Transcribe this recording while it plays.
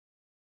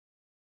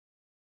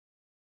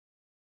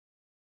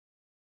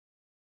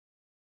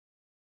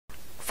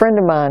friend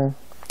of mine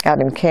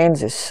out in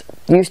Kansas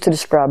used to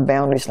describe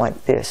boundaries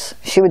like this.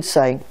 She would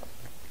say,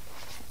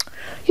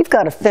 "You've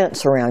got a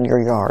fence around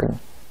your yard.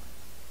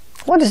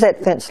 What does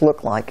that fence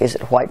look like? Is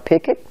it white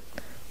picket?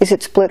 Is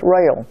it split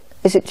rail?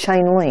 Is it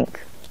chain link?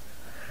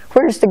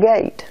 Where's the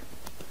gate?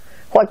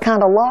 What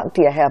kind of lock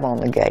do you have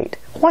on the gate?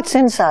 What's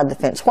inside the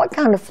fence? What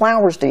kind of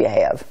flowers do you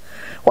have?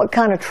 What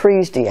kind of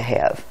trees do you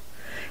have?"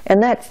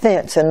 And that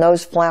fence and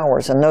those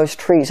flowers and those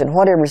trees and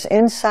whatever's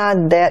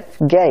inside that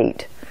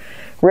gate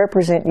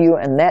represent you,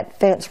 and that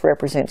fence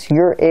represents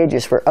your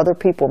edges where other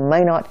people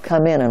may not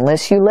come in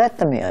unless you let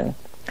them in.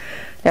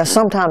 Now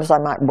sometimes I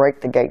might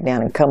break the gate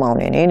down and come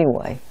on in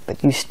anyway,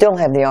 but you still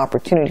have the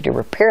opportunity to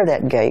repair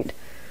that gate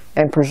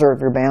and preserve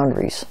your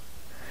boundaries.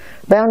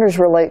 Boundaries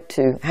relate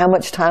to how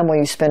much time will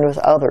you spend with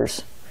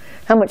others,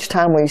 how much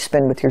time will you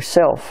spend with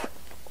yourself,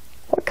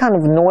 what kind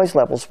of noise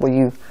levels will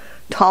you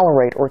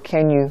tolerate, or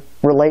can you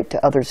relate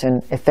to others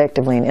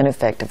effectively and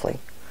ineffectively.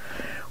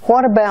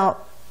 What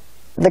about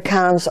the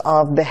kinds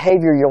of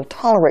behavior you'll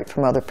tolerate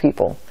from other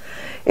people?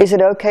 Is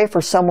it okay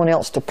for someone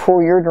else to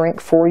pour your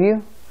drink for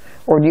you,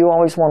 or do you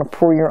always want to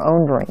pour your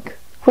own drink?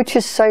 Which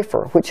is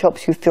safer? Which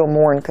helps you feel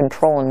more in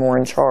control and more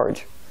in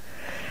charge?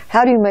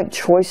 How do you make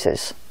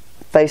choices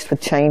faced with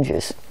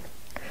changes?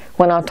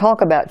 When I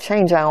talk about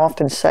change, I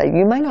often say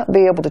you may not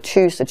be able to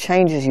choose the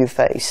changes you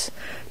face.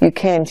 You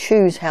can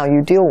choose how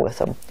you deal with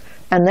them.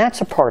 And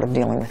that's a part of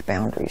dealing with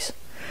boundaries.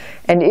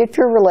 And if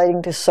you're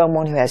relating to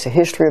someone who has a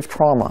history of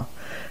trauma,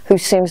 who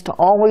seems to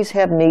always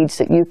have needs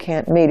that you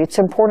can't meet, it's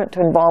important to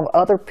involve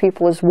other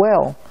people as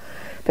well,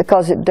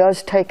 because it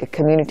does take a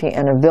community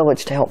and a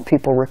village to help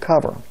people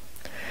recover.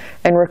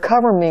 And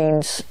recover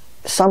means,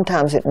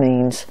 sometimes it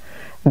means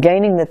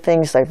gaining the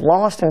things they've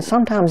lost, and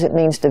sometimes it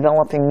means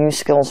developing new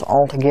skills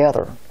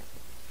altogether.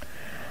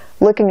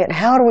 Looking at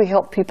how do we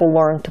help people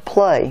learn to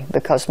play,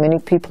 because many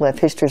people have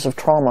histories of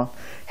trauma,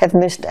 have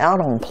missed out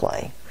on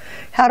play.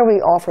 How do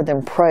we offer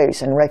them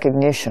praise and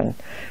recognition?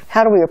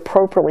 How do we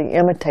appropriately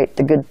imitate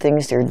the good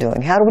things they're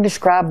doing? How do we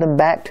describe them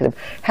back to them?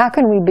 How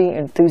can we be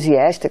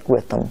enthusiastic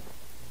with them?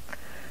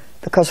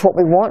 Because what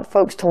we want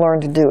folks to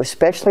learn to do,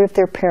 especially if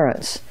they're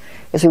parents,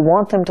 is we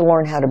want them to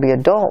learn how to be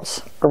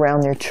adults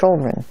around their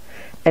children.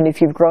 And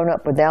if you've grown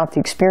up without the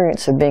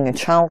experience of being a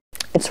child,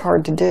 it's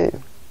hard to do.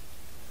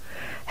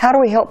 How do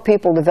we help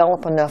people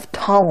develop enough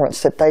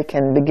tolerance that they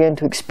can begin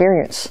to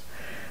experience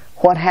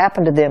what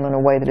happened to them in a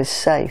way that is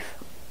safe?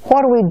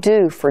 What do we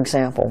do, for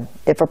example,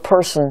 if a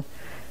person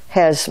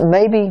has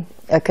maybe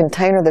a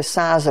container the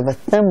size of a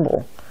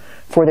thimble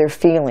for their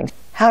feelings?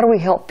 How do we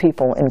help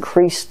people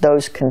increase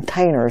those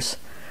containers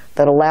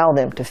that allow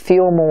them to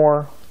feel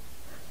more,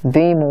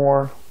 be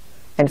more,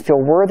 and feel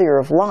worthier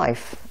of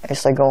life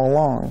as they go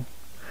along?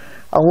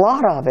 A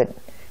lot of it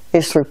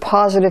is through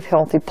positive,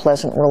 healthy,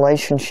 pleasant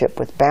relationship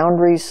with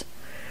boundaries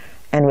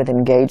and with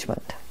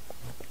engagement.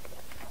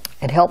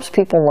 It helps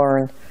people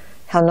learn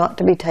how not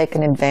to be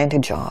taken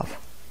advantage of.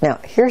 Now,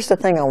 here's the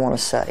thing I want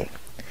to say.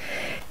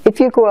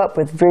 If you grow up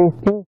with very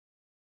few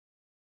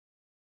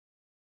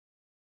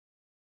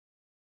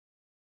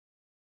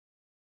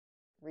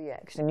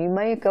reaction, you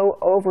may go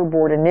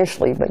overboard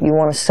initially, but you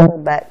want to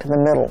settle back to the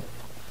middle.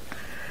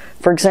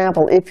 For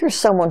example, if you're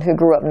someone who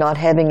grew up not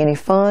having any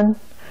fun,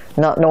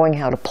 not knowing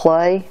how to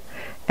play,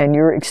 and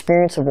your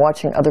experience of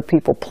watching other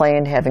people play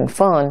and having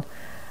fun,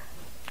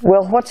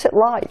 well, what's it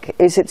like?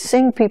 Is it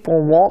seeing people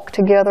walk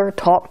together,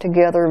 talk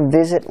together,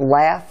 visit,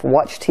 laugh,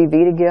 watch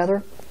TV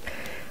together?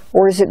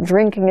 Or is it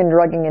drinking and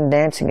drugging and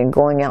dancing and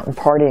going out and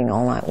partying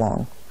all night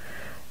long?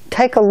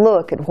 Take a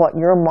look at what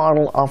your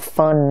model of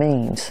fun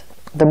means.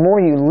 The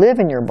more you live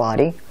in your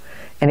body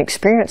and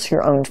experience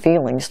your own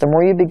feelings, the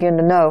more you begin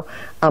to know,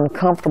 I'm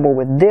comfortable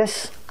with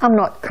this, I'm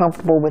not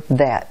comfortable with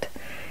that.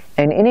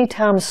 And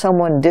anytime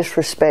someone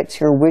disrespects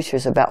your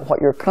wishes about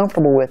what you're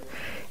comfortable with,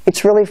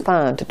 it's really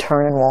fine to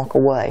turn and walk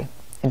away.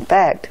 In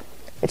fact,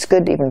 it's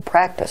good to even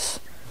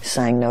practice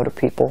saying no to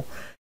people